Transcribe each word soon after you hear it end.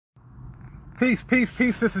Peace, peace,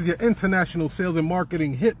 peace. This is your international sales and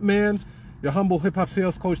marketing hitman, your humble hip-hop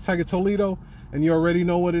sales coach, Tiger Toledo. And you already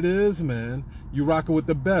know what it is, man. You rocking with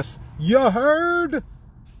the best. You heard?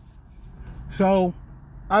 So,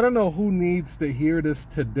 I don't know who needs to hear this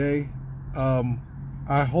today.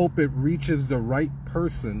 I hope it reaches the right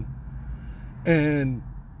person and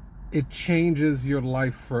it changes your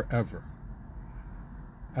life forever.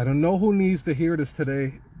 I don't know who needs to hear this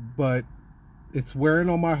today, but it's wearing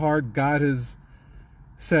on my heart. God has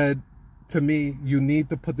said to me, you need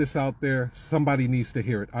to put this out there. Somebody needs to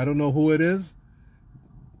hear it. I don't know who it is.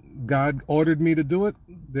 God ordered me to do it.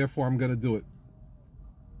 Therefore, I'm going to do it.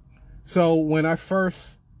 So when I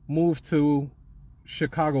first moved to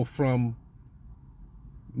Chicago from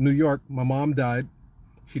New York, my mom died.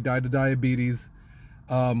 She died of diabetes.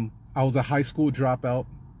 I was a high school dropout.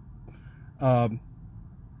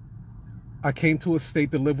 I came to a state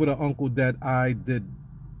to live with an uncle that I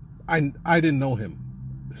didn't know him.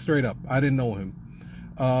 Straight up, I didn't know him.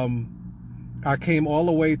 I came all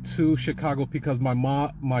the way to Chicago because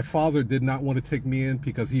my father did not want to take me in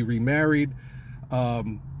because he remarried.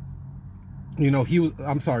 You know, he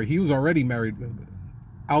was already married.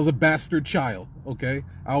 I was a bastard child, okay?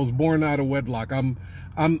 I was born out of wedlock. I'm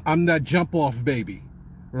that jump off baby,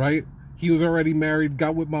 right? He was already married,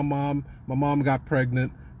 got with my mom. My mom got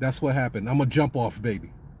pregnant. That's what happened. I'm a jump off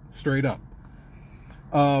baby, straight up.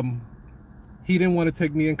 He didn't want to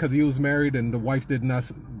take me in because he was married and the wife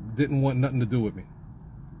didn't want nothing to do with me.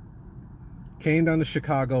 Came down to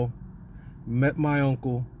Chicago, met my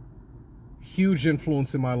uncle, huge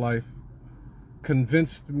influence in my life,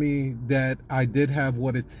 convinced me that I did have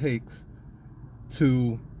what it takes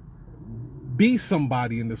to be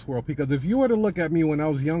somebody in this world. Because if you were to look at me when I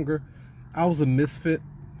was younger, I was a misfit.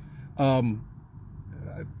 I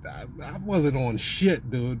wasn't on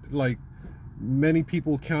shit, dude. Like, many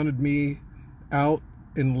people counted me out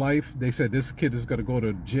in life. They said, this kid is going to go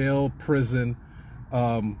to jail, prison.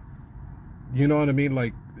 You know what I mean?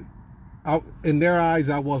 Like, in their eyes,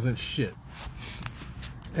 I wasn't shit.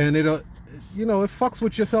 And you know, it fucks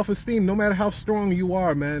with your self-esteem, no matter how strong you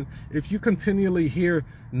are, man. If you continually hear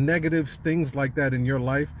negative things like that in your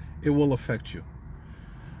life, it will affect you.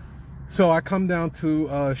 So I come down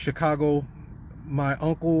to Chicago. My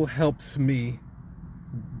uncle helps me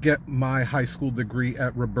get my high school degree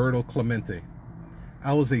at Roberto Clemente.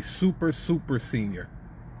 I was a super senior,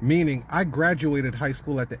 meaning I graduated high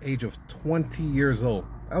school at the age of 20 years old.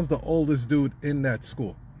 I was the oldest dude in that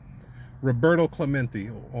school. Roberto Clemente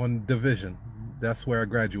on Division. That's where I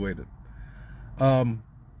graduated.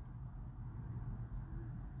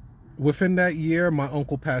 Within that year, my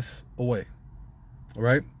uncle passed away,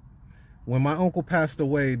 right? When my uncle passed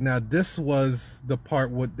away, now this was the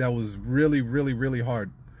part that was really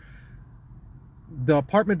hard. The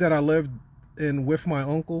apartment that I lived in with my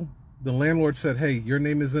uncle, the landlord said, hey, your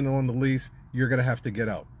name isn't on the lease. You're going to have to get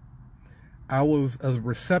out. I was a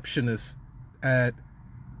receptionist at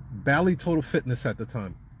Bally Total Fitness at the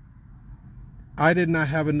time. I did not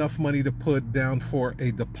have enough money to put down for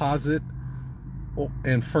a deposit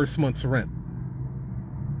and first month's rent.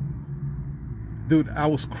 Dude, I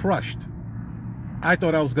was crushed. I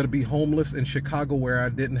thought I was going to be homeless in Chicago where I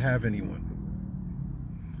didn't have anyone.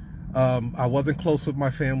 I wasn't close with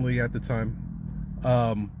my family at the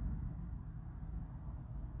time.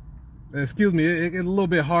 Excuse me, it's a little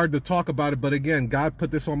bit hard to talk about it, but again, God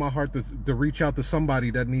put this on my heart to reach out to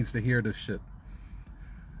somebody that needs to hear this shit.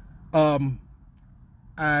 I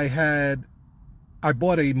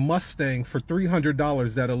bought a Mustang for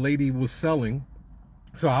 $300 that a lady was selling.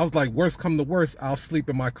 So I was like, worst come to worst, I'll sleep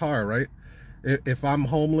in my car, right? If I'm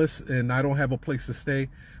homeless and I don't have a place to stay,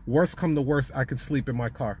 worst come to worst, I can sleep in my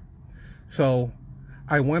car. So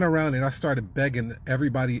I went around and I started begging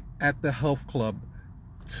everybody at the health club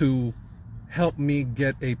to help me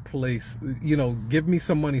get a place, you know, give me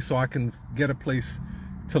some money so I can get a place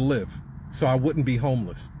to live, so I wouldn't be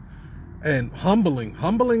homeless. And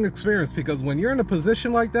humbling experience, because when you're in a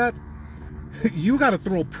position like that, you got to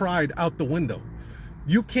throw pride out the window.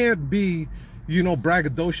 You can't be, you know,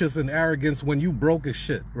 braggadocious and arrogance when you broke as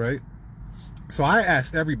shit, right? So I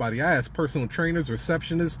asked everybody. I asked personal trainers,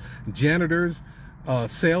 receptionists, janitors,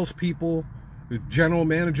 salespeople, general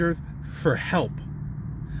managers for help.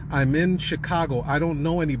 I'm in Chicago. I don't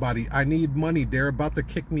know anybody. I need money. They're about to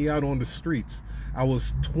kick me out on the streets. I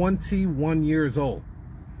was 21 years old.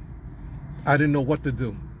 I didn't know what to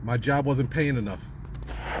do. My job wasn't paying enough.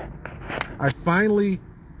 I finally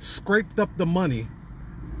scraped up the money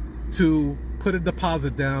to put a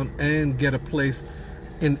deposit down and get a place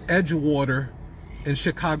in Edgewater in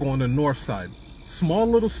Chicago on the north side. Small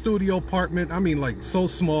little studio apartment. I mean, like, so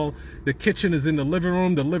small. The kitchen is in the living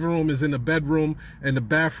room is in the bedroom, and the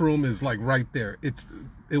bathroom is like right there.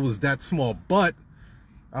 It was that small, but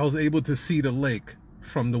I was able to see the lake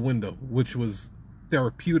from the window, which was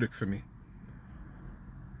therapeutic for me.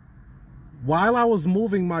 While I was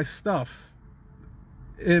moving my stuff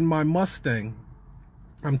in my Mustang,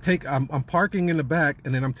 I'm parking in the back,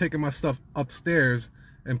 and then I'm taking my stuff upstairs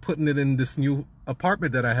and putting it in this new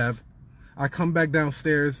apartment that I have. I come back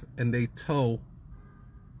downstairs and they tow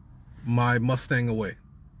my Mustang away.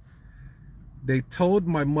 They towed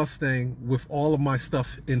my Mustang with all of my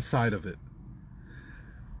stuff inside of it.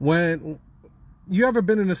 When you ever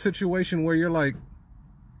been in a situation where you're like,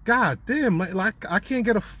 God damn, like, I can't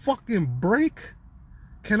get a fucking break?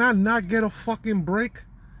 Can I not get a fucking break?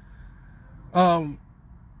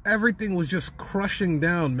 Everything was just crushing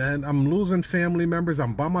down, man. I'm losing family members.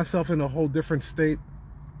 I'm by myself in a whole different state.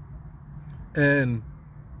 And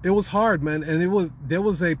it was hard, man. And there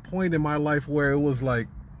was a point in my life where it was like,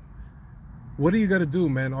 what are you gonna do,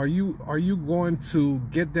 man? Are you going to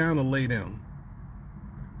get down and lay down?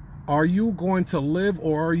 Are you going to live,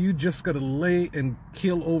 or are you just gonna lay and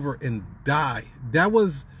keel over and die? That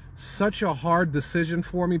was such a hard decision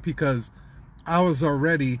for me, because I was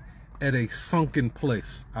already at a sunken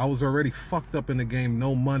place. I was already fucked up in the game.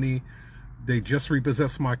 No money. They just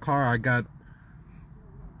repossessed my car. I got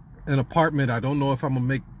an apartment. I don't know if I'm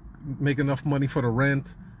gonna make enough money for the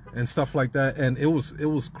rent and stuff like that. And it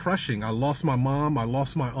was crushing. I lost my mom. I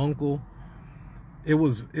lost my uncle. It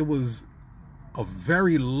was a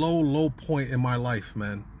very low point in my life,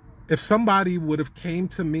 man. If somebody would have came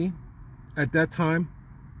to me at that time,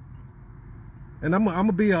 and I'm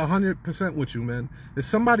gonna be 100% with you, man. If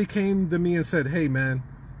somebody came to me and said, hey, man,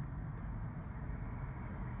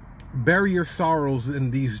 bury your sorrows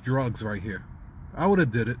in these drugs right here, I would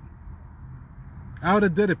have did it. I would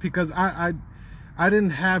have did it, because I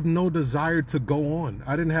didn't have no desire to go on.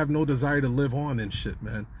 I didn't have no desire to live on and shit,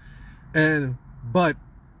 man. But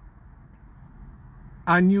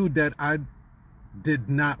I knew that I did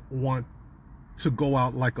not want to go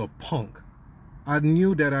out like a punk. I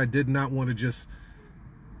knew that I did not want to just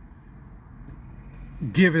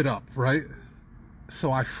give it up, right?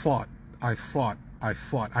 So I fought. I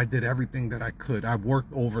did everything that I could. I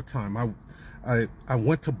worked overtime. I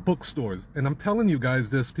went to bookstores. And I'm telling you guys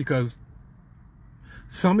this because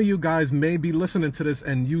some of you guys may be listening to this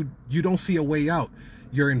and you don't see a way out.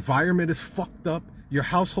 Your environment is fucked up. Your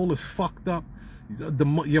household is fucked up.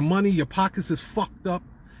 Your money, your pockets is fucked up,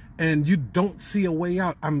 and you don't see a way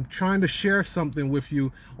out. I'm trying to share something with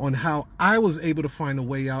you on how I was able to find a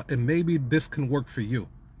way out, and maybe this can work for you.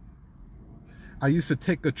 I used to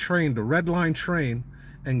take a train, the Red Line train,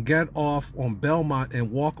 and get off on Belmont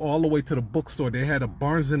and walk all the way to the bookstore. They had a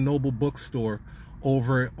Barnes & Noble bookstore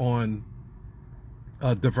over on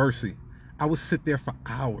Diversey. I would sit there for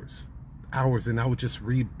hours, and I would just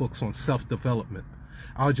read books on self-development.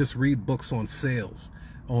 I would just read books on sales,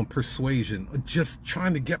 on persuasion, just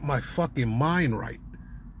trying to get my fucking mind right.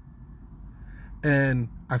 And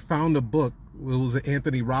I found a book. It was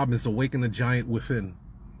Anthony Robbins' Awaken the Giant Within.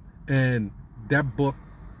 And that book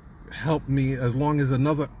helped me, as long as a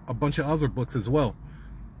bunch of other books as well.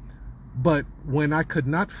 But when I could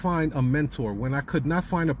not find a mentor, when I could not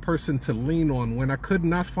find a person to lean on, when I could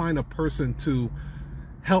not find a person to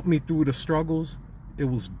help me through the struggles, it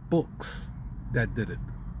was books that did it.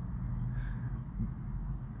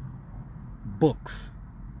 Books.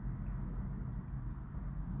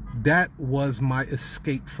 That was my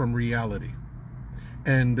escape from reality.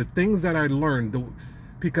 And the things that I learned,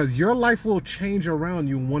 because your life will change around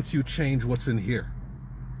you once you change what's in here.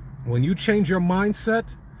 When you change your mindset,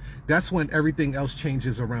 that's when everything else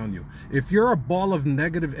changes around you. If you're a ball of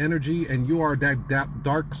negative energy and you are that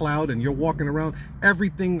dark cloud and you're walking around,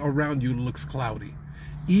 everything around you looks cloudy,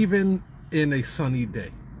 even in a sunny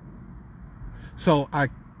day. So I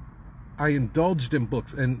indulged in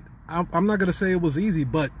books, and I'm not going to say it was easy,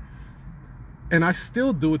 and I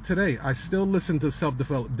still do it today. I still listen to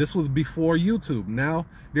self-development. This was before YouTube. Now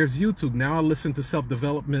there's YouTube. Now I listen to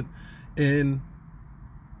self-development on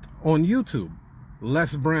YouTube.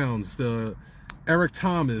 Les Brown's, the Eric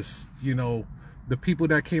Thomas, you know, the people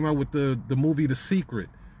that came out with the movie The Secret.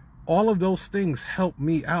 All of those things helped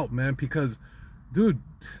me out, man, because, dude,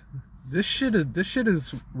 this shit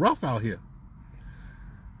is rough out here.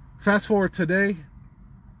 Fast forward today,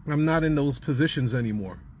 I'm not in those positions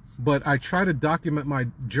anymore. But I try to document my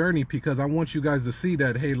journey because I want you guys to see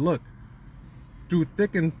that, hey, look, through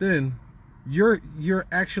thick and thin, you're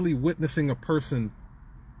actually witnessing a person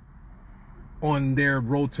on their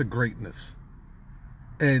road to greatness.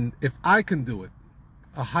 And if I can do it,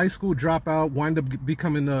 a high school dropout, wind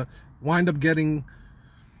up getting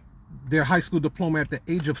their high school diploma at the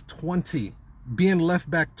age of 20, being left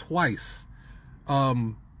back twice,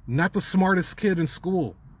 not the smartest kid in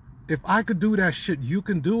school. If I could do that shit, you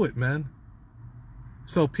can do it, man.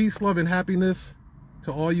 So peace, love, and happiness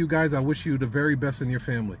to all you guys. I wish you the very best in your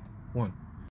family. One.